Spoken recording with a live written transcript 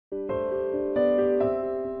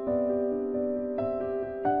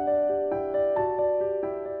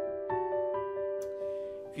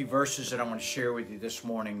verses that I want to share with you this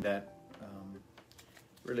morning that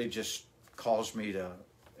really just cause me to,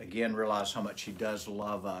 again, realize how much He does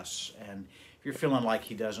love us. And if you're feeling like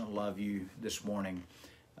He doesn't love you this morning,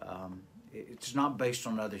 it's not based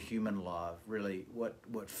on other human love. Really,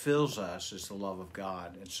 what fills us is the love of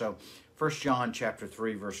God. And so 1 John chapter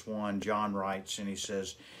 3, verse 1, John writes, and he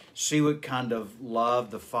says, "See what kind of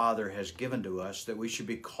love the Father has given to us, that we should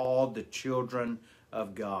be called the children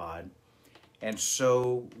of God. And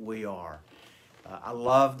so we are." I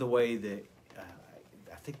love the way that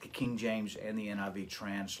I think the King James and the NIV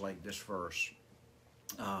translate this verse.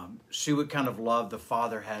 See what kind of love the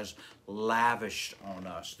Father has lavished on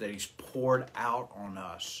us, that He's poured out on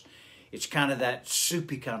us. It's kind of that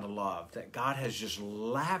soupy kind of love, that God has just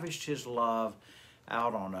lavished His love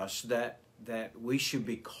out on us, that we should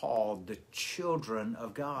be called the children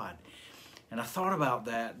of God. And I thought about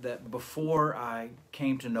that before I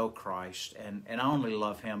came to know Christ, and I only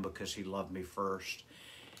love Him because He loved me first,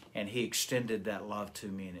 and He extended that love to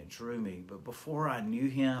me and it drew me. But before I knew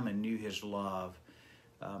Him and knew His love,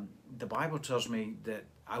 the Bible tells me that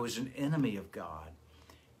I was an enemy of God,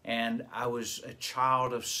 and I was a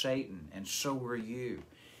child of Satan, and so were you.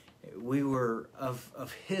 We were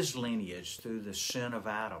of his lineage through the sin of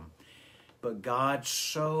Adam. But God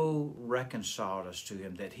so reconciled us to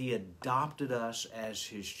Him that He adopted us as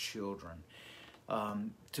His children,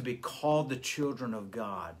 to be called the children of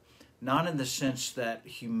God, not in the sense that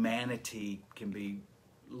humanity can be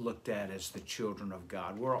looked at as the children of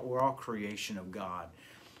God. We're all creation of God.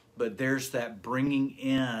 But there's that bringing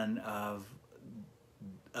in of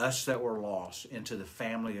us that were lost into the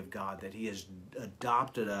family of God, that He has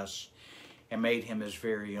adopted us and made Him His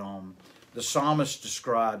very own. The psalmist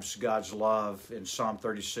describes God's love in Psalm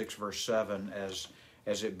 36, verse 7,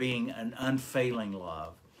 as it being an unfailing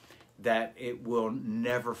love, that it will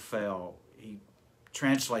never fail. He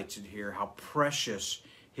translates it here, how precious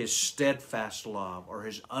His steadfast love, or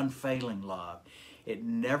His unfailing love. It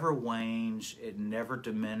never wanes, it never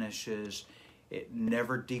diminishes, it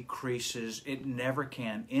never decreases, it never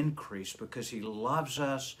can increase, because He loves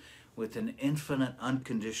us with an infinite,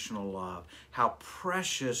 unconditional love. How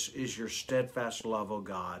precious is your steadfast love, O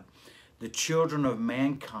God. The children of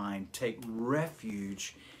mankind take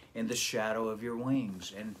refuge in the shadow of your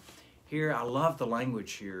wings. And here, I love the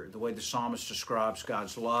language here. The way the psalmist describes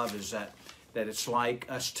God's love is that it's like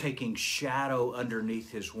us taking shadow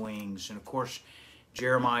underneath His wings. And of course,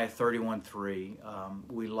 Jeremiah 31:3,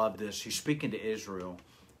 we love this. He's speaking to Israel,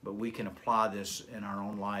 but we can apply this in our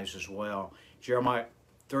own lives as well. Jeremiah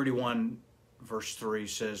 31 verse 3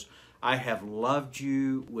 says, "I have loved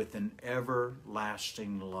you with an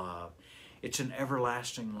everlasting love." It's an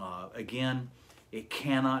everlasting love. Again, it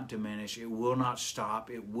cannot diminish. It will not stop.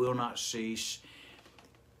 It will not cease.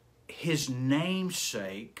 His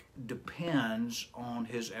namesake depends on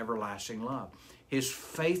His everlasting love. His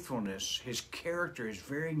faithfulness, His character, His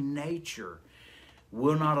very nature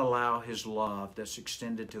will not allow His love that's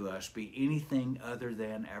extended to us be anything other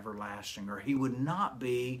than everlasting, or He would not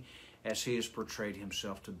be as He has portrayed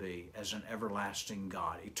Himself to be, as an everlasting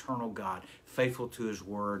God, eternal God, faithful to His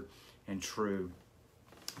word and true.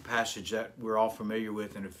 A passage that we're all familiar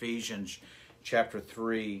with in Ephesians chapter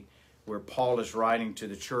 3, where Paul is writing to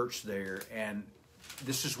the church there, and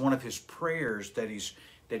this is one of his prayers that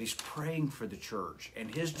he's praying for the church,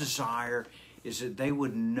 and his desire is that they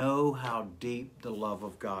would know how deep the love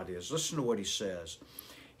of God is. Listen to what he says.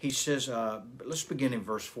 He says, let's begin in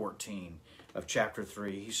verse 14 of chapter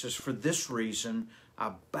 3. He says, "For this reason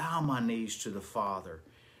I bow my knees to the Father,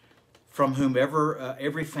 from whom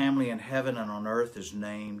every family in heaven and on earth is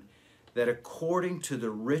named, that according to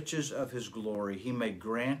the riches of His glory He may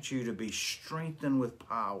grant you to be strengthened with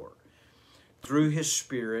power through His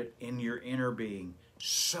Spirit in your inner being,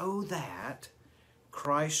 so that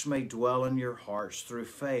Christ may dwell in your hearts through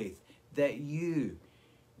faith, that you,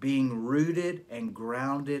 being rooted and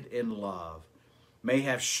grounded in love, may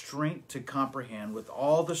have strength to comprehend with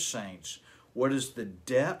all the saints what is the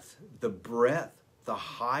depth, the breadth, the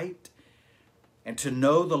height, and to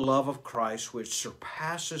know the love of Christ, which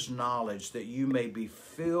surpasses knowledge, that you may be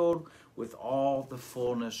filled with all the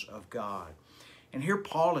fullness of God." And here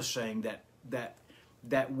Paul is saying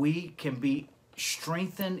that we can be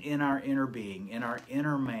strengthened in our inner being, in our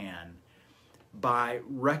inner man, by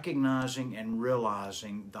recognizing and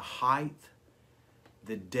realizing the height,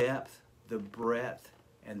 the depth, the breadth,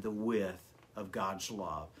 and the width of God's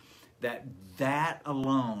love. That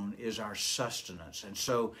alone is our sustenance. And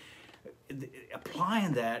so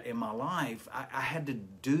applying that in my life, I had to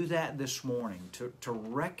do that this morning, to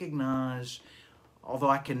recognize, although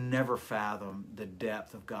I can never fathom the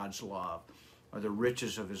depth of God's love, or the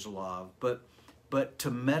riches of his love, but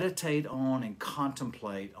to meditate on and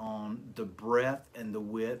contemplate on the breadth and the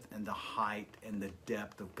width and the height and the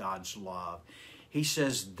depth of God's love. He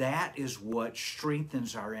says that is what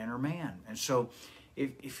strengthens our inner man. And so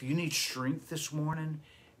if you need strength this morning,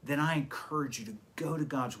 then I encourage you to go to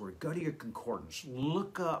God's Word. Go to your concordance.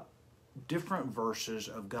 Look up different verses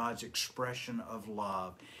of God's expression of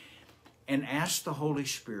love and ask the Holy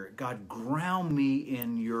Spirit, God, ground me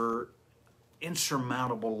in your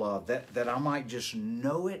insurmountable love, that I might just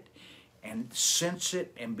know it and sense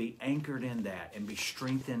it and be anchored in that and be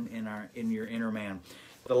strengthened in your inner man.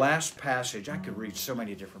 The last passage, I could read so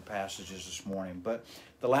many different passages this morning, but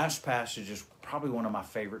the last passage is probably one of my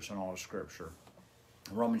favorites in all of Scripture,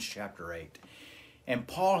 Romans chapter 8. And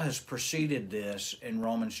Paul has preceded this in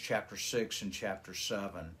Romans chapter 6 and chapter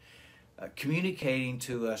 7, communicating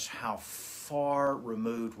to us how far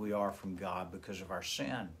removed we are from God because of our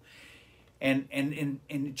sin. And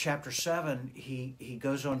in chapter 7, he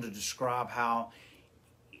goes on to describe how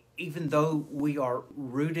even though we are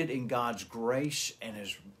rooted in God's grace and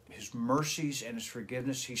his mercies and his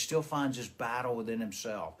forgiveness, he still finds his battle within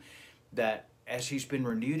himself. That as he's been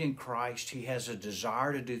renewed in Christ, he has a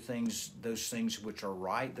desire to do those things which are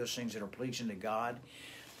right, those things that are pleasing to God.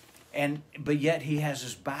 But yet he has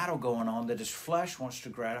this battle going on that his flesh wants to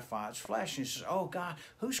gratify its flesh. And he says, oh God,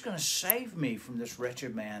 who's going to save me from this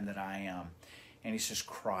wretched man that I am? And he says,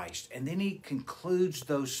 Christ. And then he concludes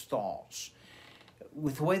those thoughts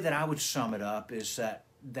with the way that I would sum it up is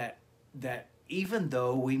that even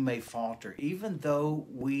though we may falter, even though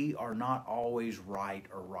we are not always right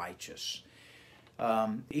or righteous,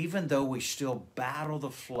 even though we still battle the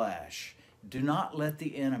flesh, do not let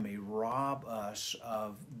the enemy rob us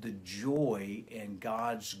of the joy in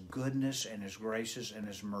God's goodness and his graces and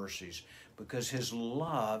his mercies, because his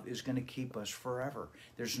love is going to keep us forever.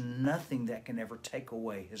 There's nothing that can ever take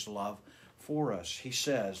away his love for us. He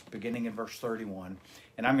says, beginning in verse 31,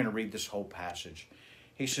 and I'm going to read this whole passage.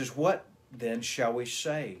 He says, what then shall we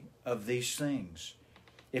say of these things?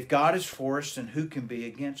 If God is for us, then who can be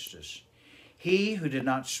against us? He who did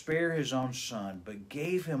not spare his own son, but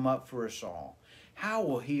gave him up for us all, how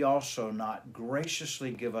will he also not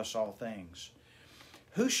graciously give us all things?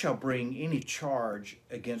 Who shall bring any charge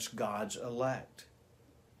against God's elect?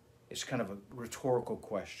 It's kind of a rhetorical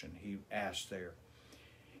question he asked there.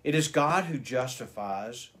 It is God who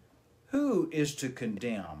justifies. Who is to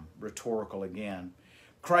condemn? Rhetorical again.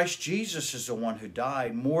 Christ Jesus is the one who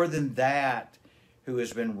died. More than that, who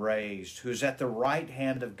has been raised, who is at the right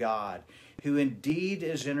hand of God, who indeed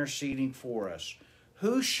is interceding for us.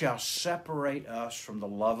 Who shall separate us from the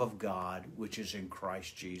love of God, which is in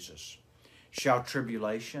Christ Jesus? Shall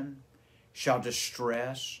tribulation, shall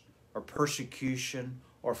distress, or persecution,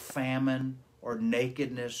 or famine, or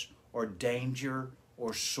nakedness, or danger,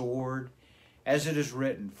 or sword? As it is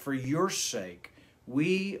written, for your sake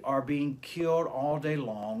we are being killed all day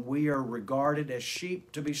long. We are regarded as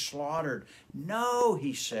sheep to be slaughtered. No,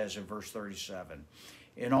 he says in verse 37,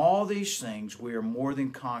 in all these things we are more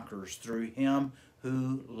than conquerors through him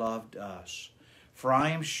who loved us. For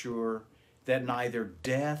I am sure that neither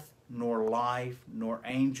death, nor life, nor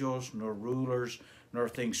angels, nor rulers, nor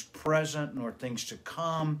things present, nor things to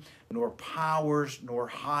come, nor powers, nor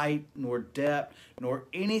height, nor depth, nor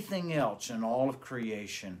anything else in all of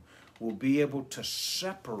creation will be able to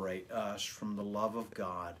separate us from the love of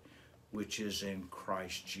God, which is in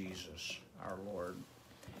Christ Jesus our Lord.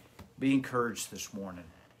 Be encouraged this morning.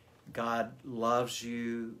 God loves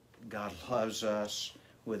you. God loves us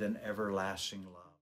with an everlasting love.